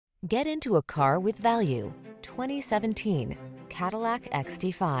Get into a car with value. 2017 Cadillac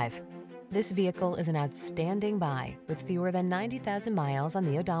XT5. This vehicle is an outstanding buy with fewer than 90,000 miles on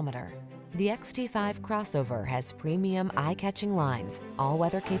the odometer. The XT5 crossover has premium eye-catching lines,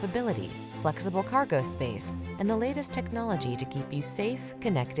 all-weather capability, flexible cargo space, and the latest technology to keep you safe,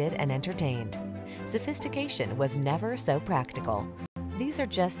 connected, and entertained. Sophistication was never so practical. These are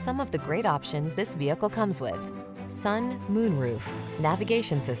just some of the great options this vehicle comes with: sun, moonroof,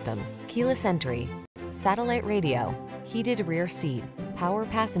 navigation system, keyless entry, satellite radio, heated rear seat, power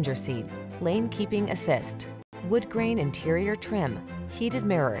passenger seat, lane keeping assist, wood grain interior trim, heated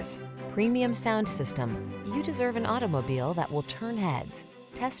mirrors, premium sound system. You deserve an automobile that will turn heads.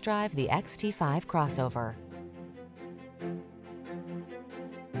 Test drive the XT5 crossover.